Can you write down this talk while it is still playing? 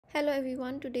Hello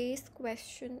everyone, today's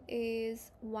question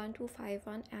is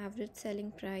 1251 average selling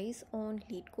price on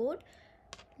Leetcode.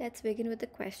 Let's begin with the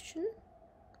question.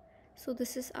 So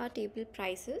this is our table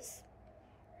prices.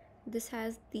 This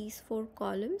has these 4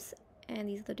 columns and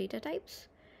these are the data types.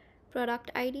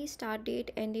 Product ID, start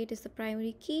date, end date is the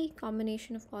primary key,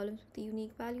 combination of columns with the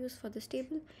unique values for this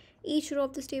table. Each row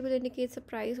of this table indicates the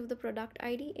price of the product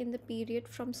ID in the period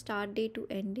from start date to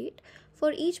end date.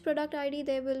 For each product ID,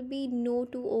 there will be no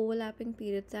two overlapping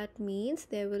periods. That means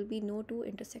there will be no two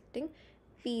intersecting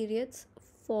periods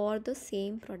for the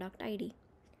same product ID.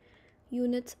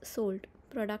 Units sold,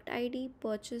 product ID,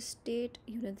 purchase date,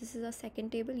 unit. This is our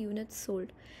second table, units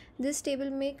sold. This table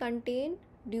may contain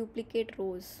duplicate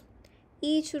rows.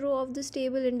 Each row of this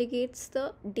table indicates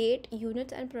the date,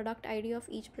 units and product ID of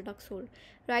each product sold.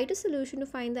 Write a solution to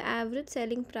find the average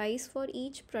selling price for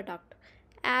each product.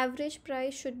 Average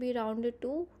price should be rounded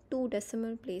to 2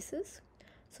 decimal places.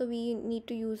 So we need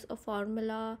to use a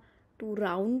formula to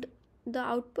round the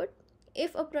output.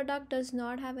 If a product does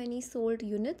not have any sold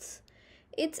units,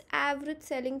 its average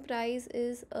selling price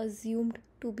is assumed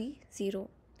to be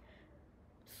 0.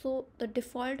 So the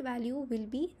default value will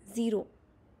be 0.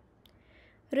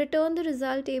 Return the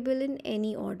result table in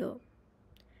any order.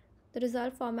 The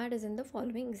result format is in the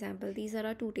following example. These are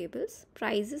our 2 tables,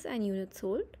 prices and units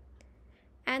sold.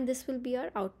 And this will be our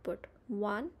output,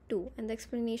 1, 2. And the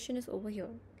explanation is over here.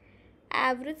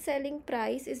 Average selling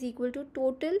price is equal to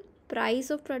total price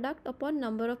of product upon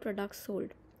number of products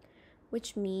sold.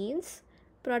 Which means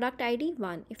product ID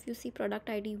 1. If you see product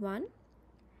ID 1,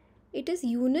 it is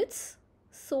units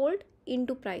sold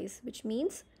into price. Which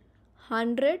means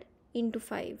 100 into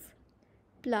 5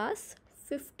 plus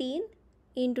 15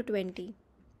 into 20.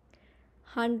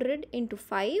 100 into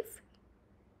 5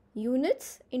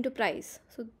 units into price.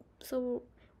 So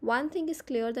one thing is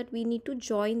clear, that we need to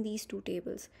join these 2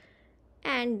 tables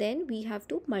and then we have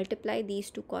to multiply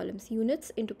these 2 columns, units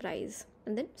into price,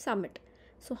 and then sum it.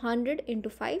 So 100 into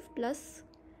 5 plus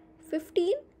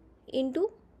 15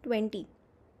 into 20,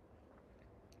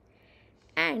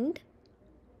 and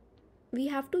we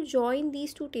have to join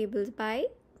these 2 tables by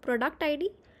product ID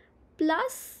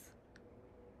plus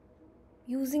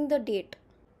using the date.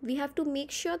 We have to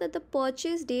make sure that the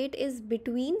purchase date is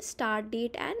between start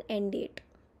date and end date.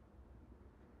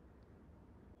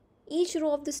 Each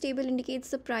row of this table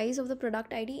indicates the price of the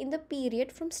product ID in the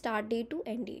period from start date to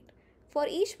end date. For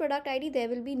each product ID, there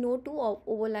will be no two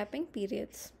overlapping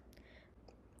periods.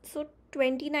 So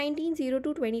 2019 0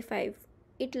 to 25,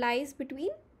 it lies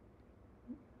between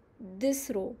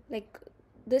this row, like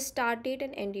this start date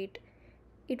and end date.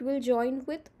 It will join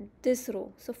with this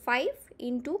row. So 5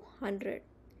 into 100.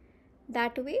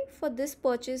 That way, for this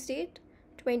purchase date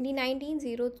 2019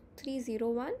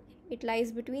 0301, it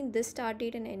lies between this start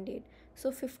date and end date.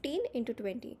 So 15 into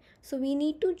 20. So we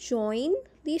need to join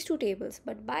these 2 tables,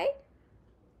 but by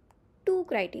 2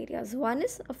 criteria. One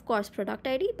is of course product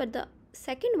ID, but the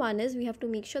second one is we have to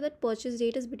make sure that purchase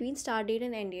date is between start date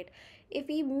and end date. If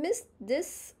we miss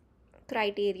this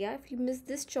criteria, if we miss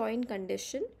this join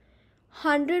condition,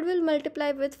 100 will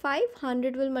multiply with 5,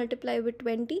 100 will multiply with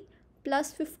 20,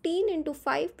 plus 15 into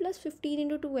 5 plus 15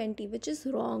 into 20, which is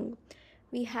wrong.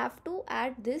 We have to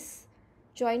add this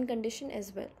join condition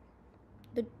as well.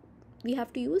 We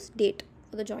have to use date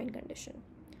for the join condition.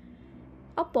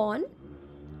 Upon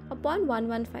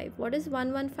 115. What is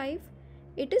 115?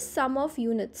 It is sum of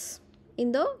units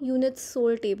in the units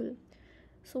sold table.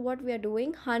 So what we are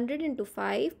doing, 100 into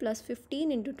 5 plus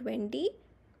 15 into 20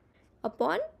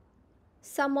 upon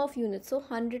sum of units. So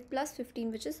 100 plus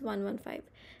 15, which is 115.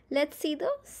 Let's see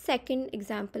the second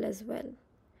example as well.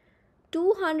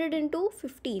 200 into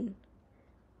 15.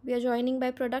 We are joining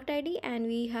by product ID and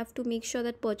we have to make sure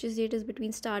that purchase date is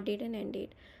between start date and end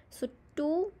date. So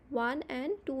 2, 1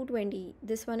 and 220.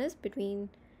 This one is between,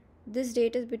 this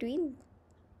date is between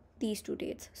these 2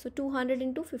 dates. So 200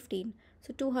 into 15.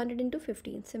 So 200 into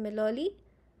 15. Similarly,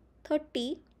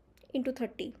 30 into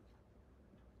 30.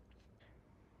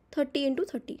 30 into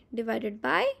 30 divided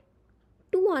by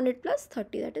 200 plus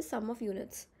 30, that is sum of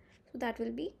units. So that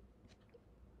will be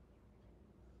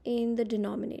in the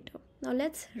denominator. Now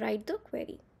let's write the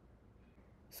query.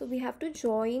 So we have to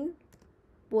join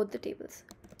both the tables.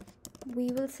 We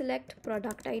will select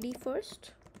product ID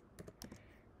first,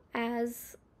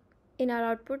 as in our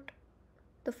output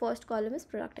the first column is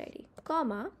product ID,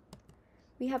 comma,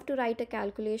 we have to write a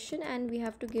calculation and we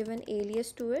have to give an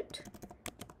alias to it,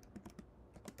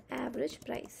 average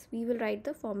price. We will write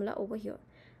the formula over here,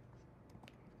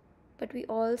 but we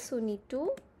also need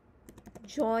to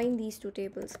join these 2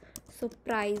 tables. So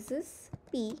prices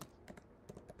P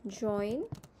join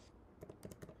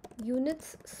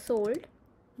units sold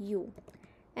u,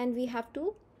 and we have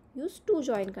to use two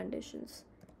join conditions.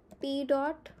 P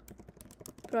dot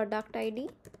product id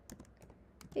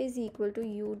is equal to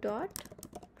u dot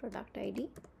product id,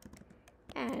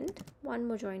 and one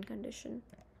more join condition.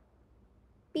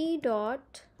 P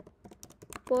dot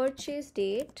purchase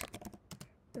date,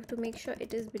 you have to make sure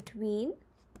it is between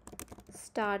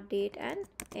start date and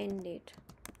end date.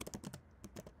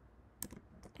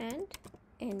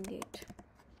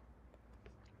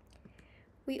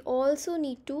 We also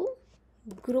need to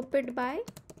group it by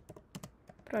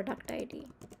product ID.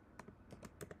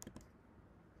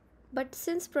 But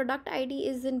since product ID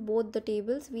is in both the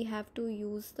tables, we have to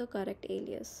use the correct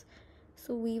alias.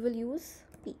 So we will use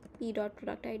P dot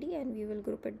product ID, and we will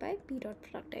group it by P dot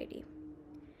product ID.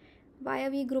 Why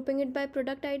are we grouping it by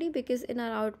product ID? Because in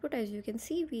our output, as you can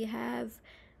see, we have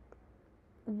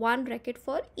one record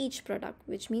for each product,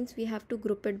 which means we have to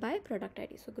group it by product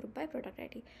ID. So group by product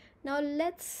ID. Now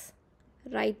let's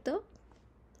write the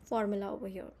formula over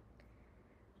here.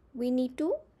 We need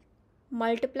to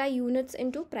multiply units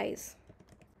into price.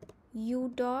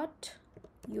 U dot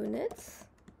units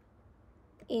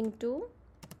into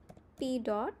P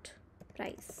dot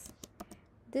price.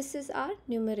 This is our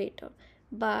numerator,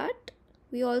 but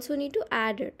we also need to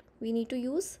add it. We need to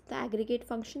use the aggregate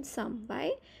function sum.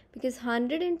 Why? Because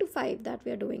 100 into 5 that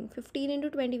we are doing, 15 into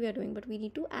 20 we are doing, but we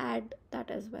need to add that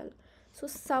as well. So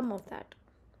sum of that.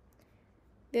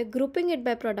 We are grouping it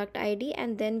by product ID,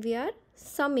 and then we are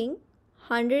summing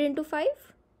 100 into 5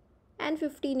 and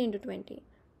 15 into 20.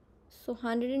 So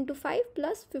 100 into 5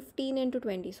 plus 15 into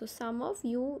 20. So sum of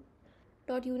u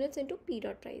dot units into P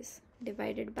dot price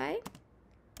divided by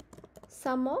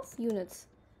sum of units,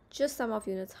 just sum of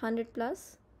units, 100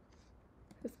 plus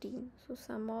 15. So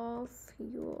sum of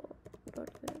u dot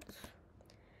units.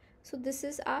 So this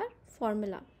is our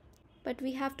formula, but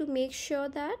we have to make sure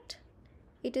that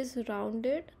it is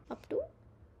rounded up to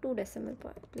 2 decimal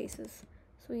places.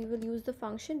 So we will use the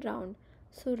function round.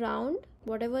 So round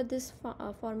whatever this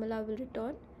formula will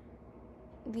return,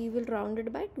 we will round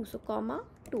it by 2. So comma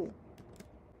 2.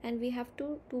 And we have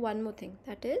to do one more thing,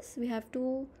 that is we have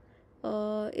to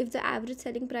if the average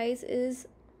selling price is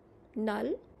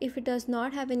null, if it does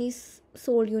not have any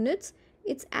sold units,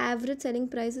 its average selling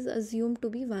price is assumed to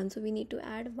be 1. So we need to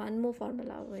add one more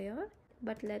formula over here,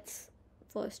 but let's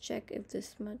first check if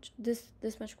this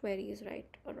much query is right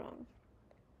or wrong.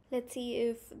 Let's see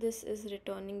if this is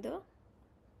returning the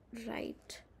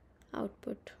right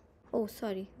output. Oh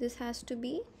sorry, this has to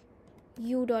be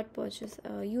u dot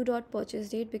purchase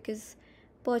date, because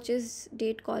purchase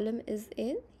date column is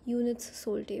in units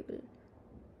sold table.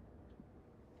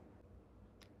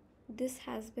 This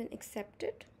has been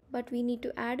accepted, but we need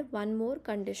to add one more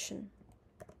condition.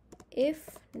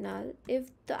 If null,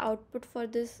 if the output for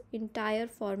this entire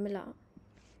formula,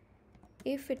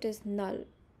 if it is null,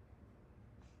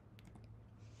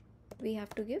 we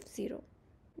have to give 0.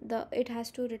 It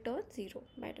has to return 0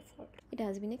 by default. It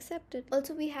has been accepted.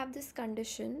 Also we have this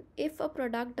condition, if a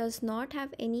product does not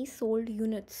have any sold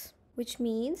units, which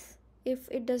means if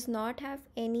it does not have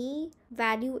any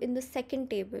value in the second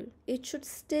table, it should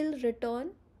still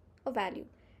return a value.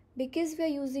 Because we are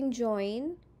using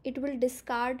join, it will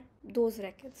discard those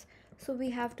records. So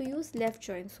we have to use left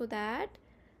join, so that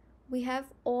we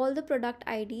have all the product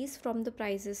IDs from the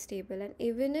prices table, and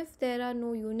even if there are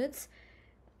no units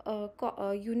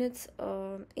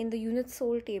in the units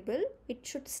sold table, it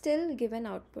should still give an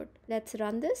output. Let's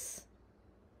run this.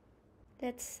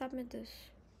 Let's submit this.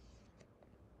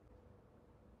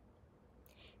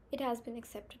 It has been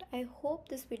accepted. I hope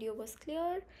this video was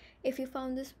clear. If you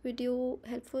found this video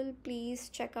helpful, please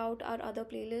check out our other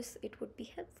playlists. It would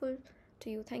be helpful to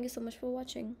you. Thank you so much for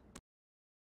watching.